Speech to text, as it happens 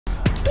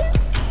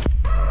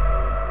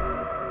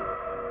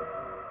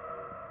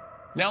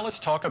Now let's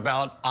talk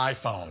about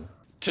iPhone.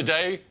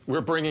 Today, we're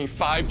bringing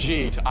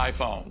 5G to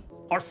iPhone.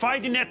 Our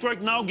 5G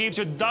network now gives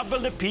you double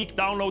the peak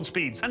download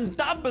speeds and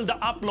double the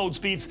upload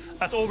speeds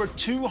at over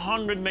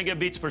 200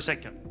 megabits per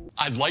second.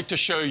 I'd like to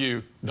show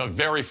you the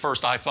very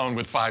first iPhone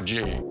with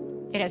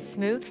 5G. It has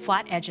smooth,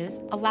 flat edges,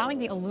 allowing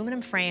the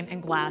aluminum frame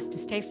and glass to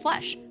stay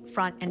flush,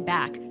 front and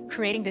back,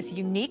 creating this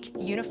unique,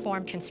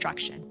 uniform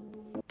construction.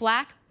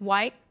 Black,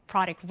 white,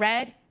 product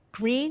red,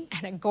 green,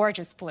 and a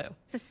gorgeous blue.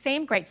 It's the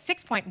same great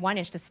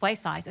 6.1-inch display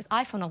size as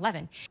iPhone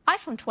 11.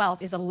 iPhone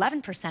 12 is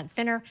 11%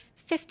 thinner,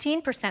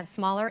 15%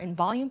 smaller in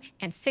volume,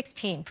 and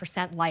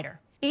 16% lighter.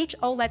 Each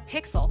OLED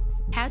pixel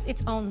has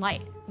its own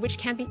light, which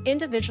can be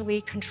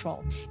individually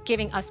controlled,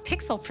 giving us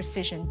pixel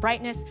precision,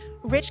 brightness,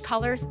 rich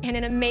colors, and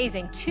an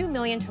amazing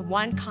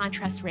 2,000,000:1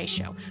 contrast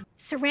ratio.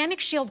 Ceramic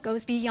Shield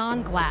goes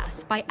beyond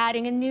glass by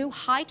adding a new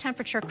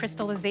high-temperature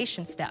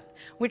crystallization step,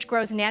 which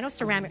grows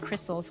nanoceramic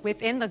crystals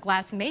within the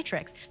glass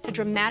matrix to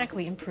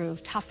dramatically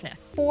improve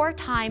toughness. 4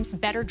 times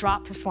better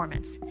drop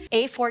performance.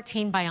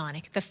 A14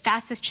 Bionic, the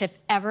fastest chip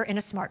ever in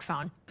a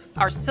smartphone.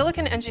 Our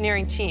silicon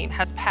engineering team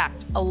has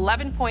packed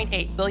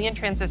 11.8 billion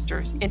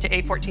transistors into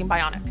A14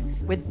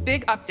 Bionic, with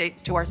big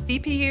updates to our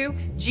CPU,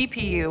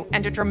 GPU,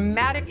 and a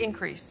dramatic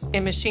increase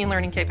in machine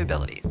learning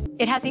capabilities.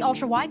 It has the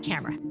ultra-wide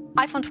camera.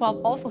 iPhone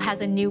 12 also has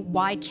a new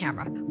wide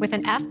camera with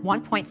an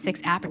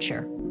f1.6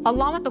 aperture.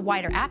 Along with the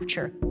wider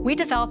aperture, we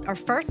developed our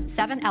first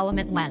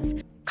 7-element lens.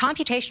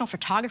 Computational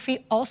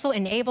photography also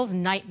enables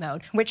night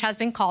mode, which has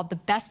been called the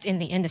best in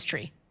the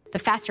industry. The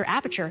faster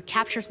aperture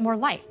captures more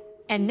light.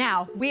 And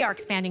now we are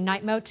expanding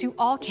night mode to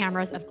all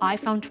cameras of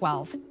iPhone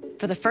 12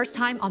 for the first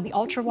time on the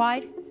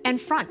ultra-wide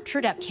and front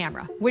true-depth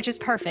camera, which is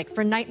perfect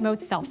for night mode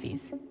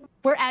selfies.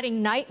 We're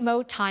adding night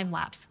mode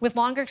time-lapse with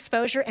longer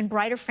exposure and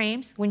brighter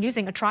frames when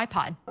using a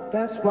tripod.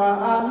 That's why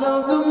I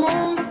love the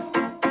moon.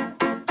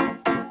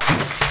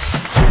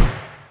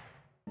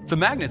 The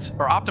magnets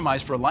are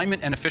optimized for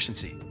alignment and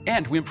efficiency,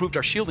 and we improved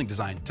our shielding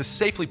design to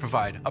safely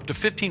provide up to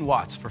 15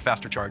 watts for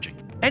faster charging.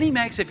 Any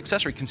MagSafe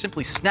accessory can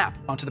simply snap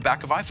onto the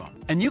back of iPhone,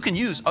 and you can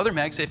use other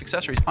MagSafe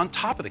accessories on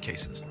top of the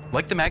cases,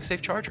 like the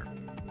MagSafe charger.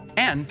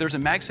 And there's a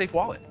MagSafe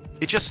wallet.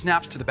 It just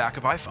snaps to the back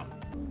of iPhone.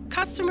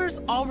 Customers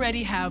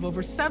already have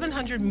over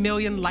 700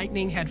 million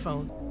Lightning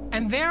headphones,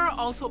 and there are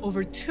also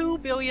over 2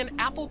 billion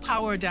Apple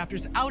Power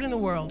adapters out in the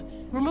world.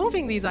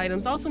 Removing these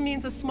items also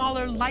means a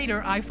smaller,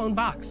 lighter iPhone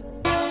box.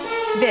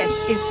 This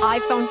is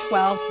iPhone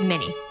 12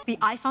 mini. The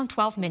iPhone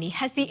 12 mini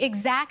has the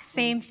exact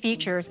same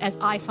features as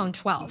iPhone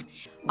 12.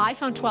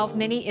 iPhone 12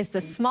 mini is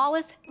the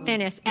smallest,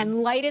 thinnest,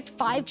 and lightest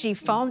 5G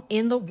phone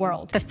in the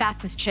world. The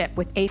fastest chip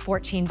with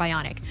A14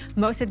 Bionic,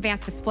 most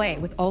advanced display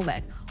with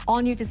OLED, all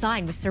new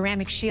design with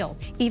Ceramic Shield,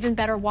 even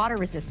better water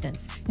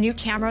resistance, new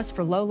cameras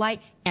for low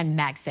light, and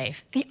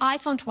MagSafe. The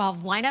iPhone 12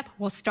 lineup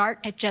will start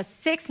at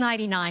just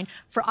 $699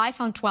 for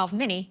iPhone 12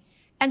 mini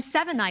and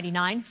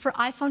 $799 for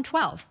iPhone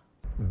 12.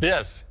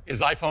 This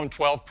is iPhone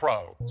 12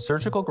 Pro.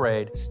 Surgical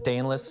grade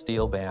stainless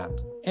steel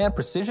band and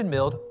precision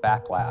milled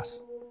back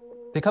glass.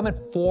 They come in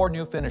 4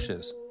 new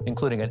finishes,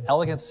 including an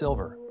elegant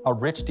silver, a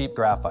rich deep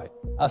graphite,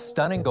 a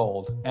stunning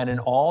gold, and an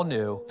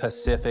all-new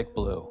Pacific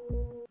blue.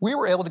 We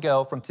were able to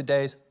go from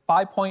today's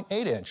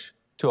 5.8-inch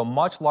to a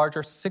much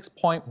larger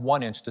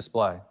 6.1-inch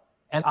display.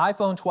 And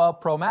iPhone 12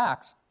 Pro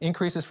Max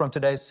increases from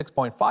today's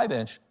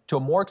 6.5-inch to a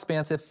more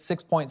expansive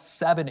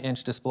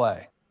 6.7-inch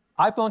display.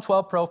 iPhone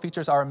 12 Pro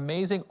features our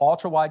amazing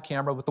ultra-wide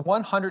camera with the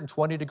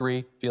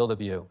 120-degree field of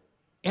view,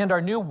 and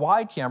our new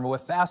wide camera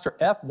with faster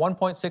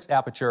f1.6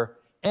 aperture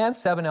and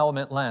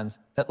 7-element lens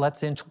that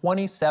lets in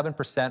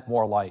 27%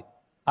 more light.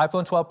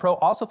 iPhone 12 Pro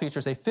also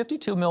features a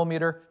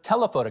 52mm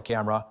telephoto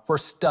camera for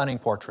stunning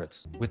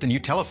portraits. With the new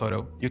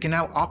telephoto, you can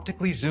now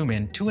optically zoom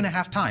in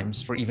 2.5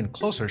 times for even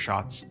closer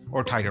shots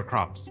or tighter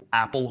crops.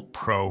 Apple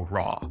Pro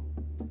RAW.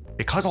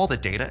 Because all the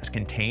data is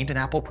contained in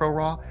Apple Pro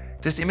RAW,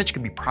 this image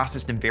can be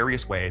processed in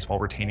various ways while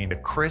retaining the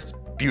crisp,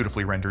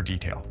 beautifully rendered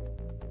detail.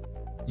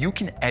 You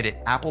can edit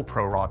Apple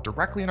Pro RAW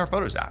directly in our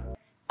Photos app.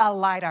 A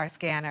LiDAR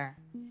scanner.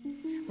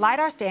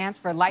 LiDAR stands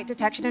for light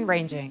detection and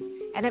ranging,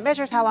 and it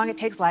measures how long it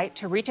takes light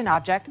to reach an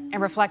object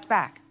and reflect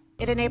back.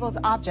 It enables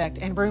object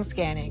and room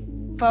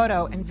scanning,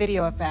 photo and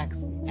video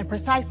effects, and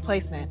precise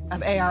placement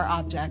of AR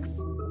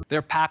objects.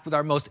 They're packed with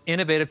our most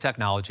innovative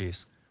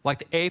technologies, like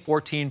the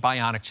A14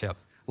 Bionic chip,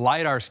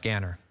 LiDAR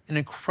scanner, an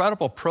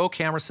incredible pro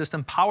camera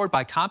system powered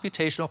by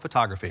computational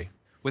photography,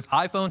 with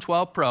iPhone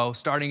 12 Pro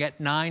starting at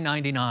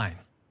 $999.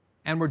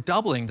 And we're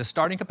doubling the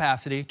starting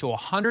capacity to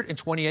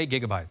 128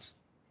 gigabytes.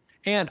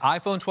 And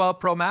iPhone 12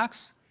 Pro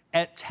Max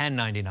at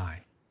 $1099.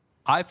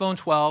 iPhone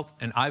 12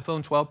 and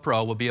iPhone 12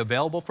 Pro will be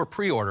available for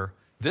pre-order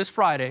this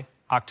Friday,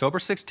 October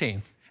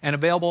 16th, and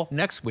available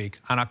next week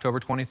on October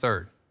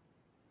 23rd.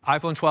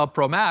 iPhone 12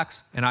 Pro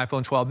Max and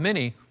iPhone 12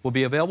 mini will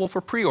be available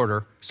for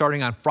pre-order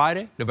starting on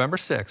Friday, November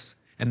 6th,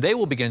 and they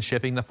will begin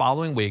shipping the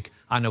following week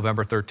on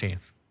November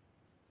 13th.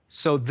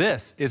 So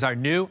this is our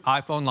new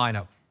iPhone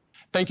lineup.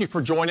 Thank you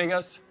for joining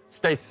us.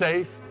 Stay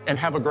safe and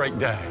have a great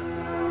day.